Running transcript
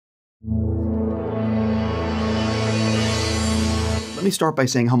Let me start by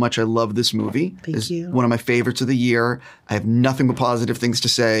saying how much I love this movie. Thank you. One of my favorites of the year. I have nothing but positive things to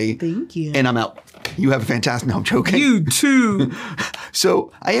say. Thank you. And I'm out. You have a fantastic... No, I'm joking. You too.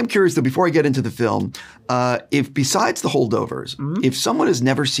 So I am curious, though, before I get into the film, if besides the Holdovers, if someone has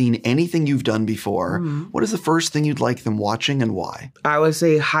never seen anything you've done before, what is the first thing you'd like them watching and why? I would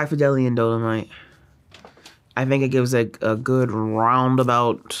say High Fidelity and Dolomite. I think it gives a good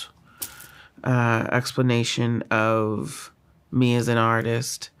roundabout explanation of me as an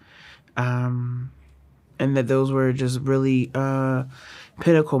artist. And that those were just really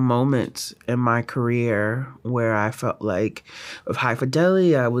pinnacle moments in my career where I felt like with High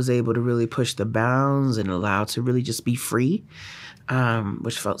Fidelity, I was able to really push the bounds and allowed to really just be free,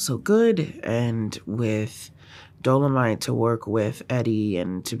 which felt so good. And with Dolomite, to work with Eddie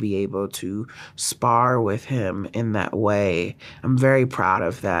and to be able to spar with him in that way, I'm very proud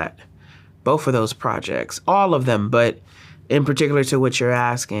of that. Both of those projects, all of them, but in particular to what you're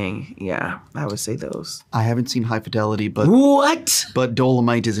asking, yeah, I would say those. I haven't seen High Fidelity, but... What? But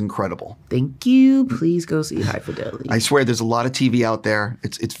Dolomite is incredible. Thank you. Please go see High Fidelity. I swear there's a lot of TV out there.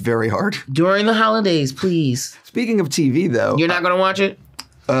 It's very hard. During the holidays, please. Speaking of TV, though... You're not going to watch it?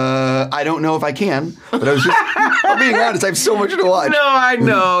 I don't know if I can, but I was just... I'm being honest, I have so much to watch. No, I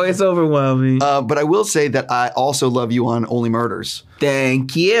know. It's overwhelming. But I will say that I also love you on Only Murders.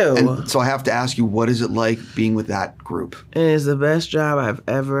 Thank you. And so I have to ask you, what is it like being with that group? It is the best job I've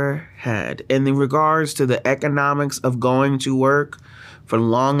ever had. In regards to the economics of going to work for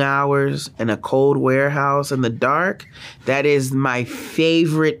long hours in a cold warehouse in the dark, that is my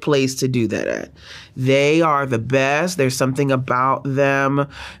favorite place to do that at. They are the best. There's something about them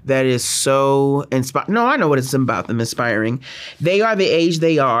that is so inspiring. No, I know what it's about them inspiring. They are the age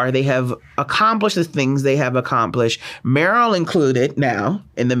they are. They have accomplished the things they have accomplished, Meryl included now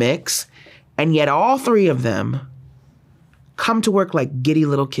in the mix. And yet all three of them come to work like giddy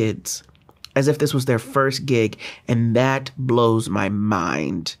little kids, as if this was their first gig. And that blows my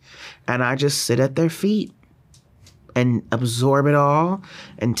mind. And I just sit at their feet and absorb it all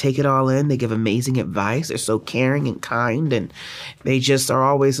and take it all in. They give amazing advice. They're so caring and kind. And they just are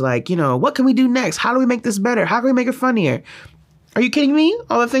always like, you know, what can we do next? How do we make this better? How can we make it funnier? Are you kidding me?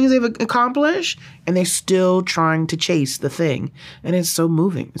 All the things they've accomplished, and they're still trying to chase the thing. And it's so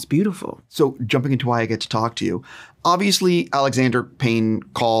moving. It's beautiful. So jumping into why I get to talk to you, obviously Alexander Payne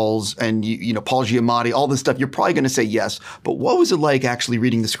calls and, you know, Paul Giamatti, all this stuff, you're probably going to say yes. But what was it like actually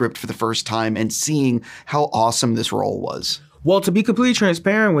reading the script for the first time and seeing how awesome this role was? Well, to be completely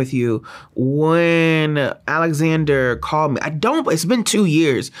transparent with you, when Alexander called me, it's been 2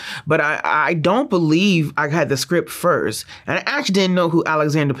 years, but I don't believe I had the script first. And I actually didn't know who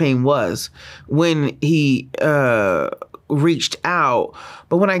Alexander Payne was when he reached out.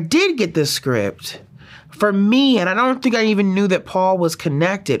 But when I did get the script, for me, and I don't think I even knew that Paul was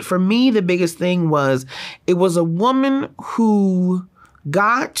connected, for me, the biggest thing was it was a woman who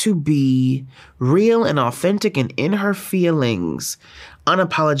got to be real and authentic and in her feelings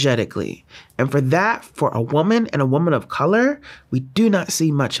unapologetically. And for that, for a woman and a woman of color, we do not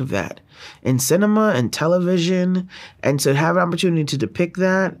see much of that in cinema and television. And to have an opportunity to depict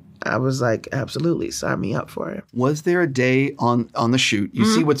that, I was like, absolutely, sign me up for it. Was there a day on the shoot, you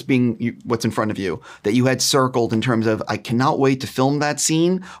see what's in front of you, that you had circled in terms of, I cannot wait to film that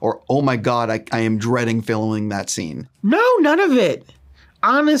scene, or, oh my God, I am dreading filming that scene? No, none of it.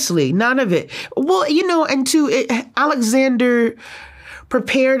 Honestly, none of it. Well, you know, and Alexander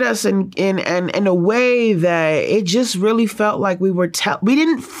prepared us in a way that it just really felt like we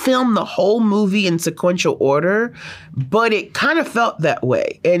didn't film the whole movie in sequential order, but it kind of felt that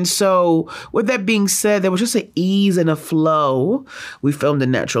way. And so with that being said, there was just an ease and a flow. We filmed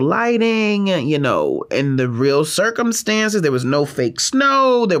in natural lighting, you know, in the real circumstances. There was no fake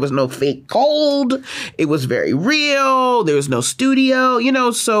snow. There was no fake cold. It was very real. There was no studio, you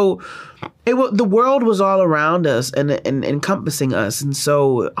know, so the world was all around us and encompassing us. And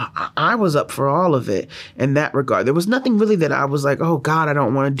so I was up for all of it in that regard. There was nothing really that I was like, oh God, I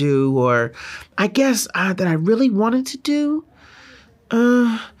don't want to do, or I guess that I really wanted to do.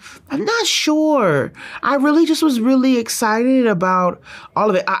 I'm not sure. I really just was really excited about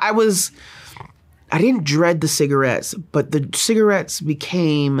all of it. I didn't dread the cigarettes, but the cigarettes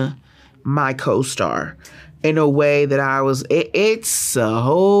became my co-star. in a way that it's a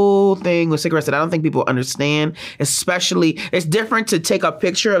whole thing with cigarettes that I don't think people understand. Especially, it's different to take a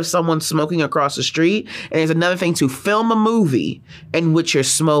picture of someone smoking across the street, and there's another thing to film a movie in which you're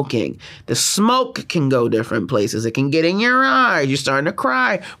smoking. The smoke can go different places. It can get in your eyes. You're starting to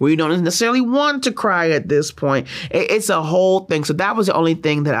cry where you don't necessarily want to cry at this point. It's a whole thing. So that was the only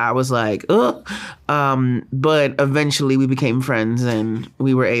thing that I was like, ugh. But eventually we became friends and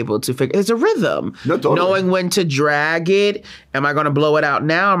we were able to figure, it's a rhythm. No, totally. Knowing when to drag it. Am I going to blow it out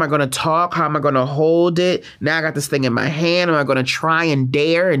now? Am I going to talk? How am I going to hold it? Now I got this thing in my hand. Am I going to try and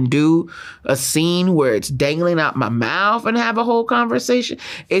dare and do a scene where it's dangling out my mouth and have a whole conversation?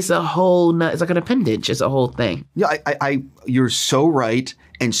 It's a whole, it's like an appendage. It's a whole thing. Yeah, you're so right.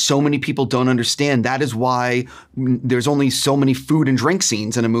 And so many people don't understand. That is why there's only so many food and drink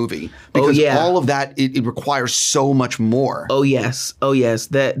scenes in a movie. Because all of that, it requires so much more. Oh, yes. Oh, yes.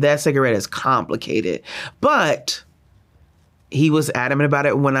 That cigarette is complicated. But he was adamant about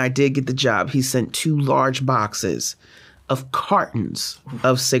it when I did get the job. He sent 2 large boxes of cartons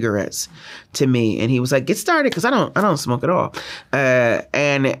of cigarettes to me. And he was like, get started, because I don't smoke at all.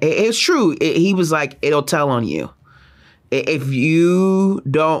 And it's true. He was like, it'll tell on you. If you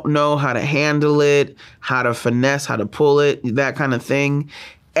don't know how to handle it, how to finesse, how to pull it, that kind of thing,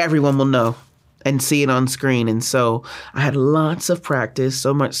 everyone will know and see it on screen. And so I had lots of practice,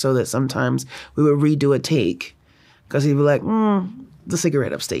 so much so that sometimes we would redo a take because he'd be like, the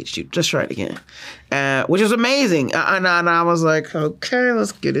cigarette upstaged you. Just try it again. Which was amazing. And I was like, okay,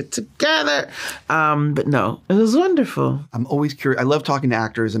 let's get it together. But no, it was wonderful. I'm always curious. I love talking to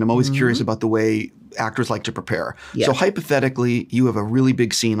actors, and I'm always curious about the way actors like to prepare. Yeah. So hypothetically, you have a really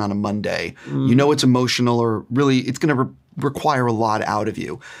big scene on a Monday. You know it's emotional, or really it's going to require a lot out of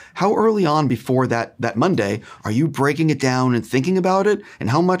you. How early on before that Monday are you breaking it down and thinking about it? And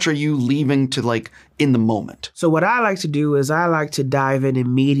how much are you leaving to like in the moment? So what I like to do is I like to dive in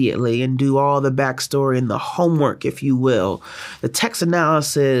immediately and do all the backstory and the homework, if you will. The text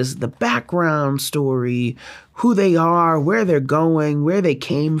analysis, the background story, who they are, where they're going, where they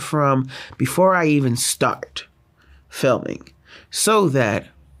came from before I even start filming. So that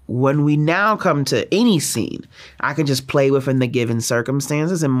when we now come to any scene, I can just play within the given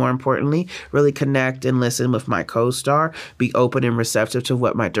circumstances and, more importantly, really connect and listen with my co-star, be open and receptive to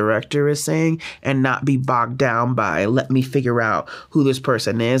what my director is saying, and not be bogged down by, let me figure out who this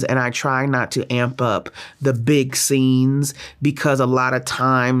person is. And I try not to amp up the big scenes because a lot of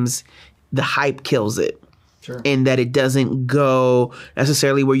times the hype kills it. Sure. In that it doesn't go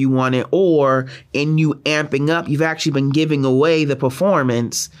necessarily where you want it, or in you amping up, you've actually been giving away the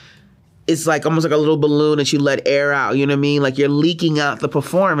performance. It's like almost like a little balloon that you let air out, you know what I mean? Like you're leaking out the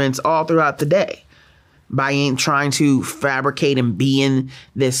performance all throughout the day by trying to fabricate and be in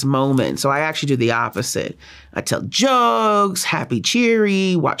this moment. So I actually do the opposite. I tell jokes, happy,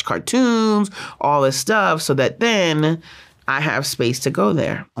 cheery, watch cartoons, all this stuff, so that then I have space to go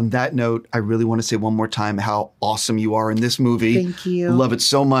there. On that note, I really want to say one more time how awesome you are in this movie. Thank you. Love it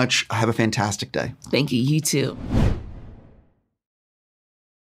so much. Have a fantastic day. Thank you. You too.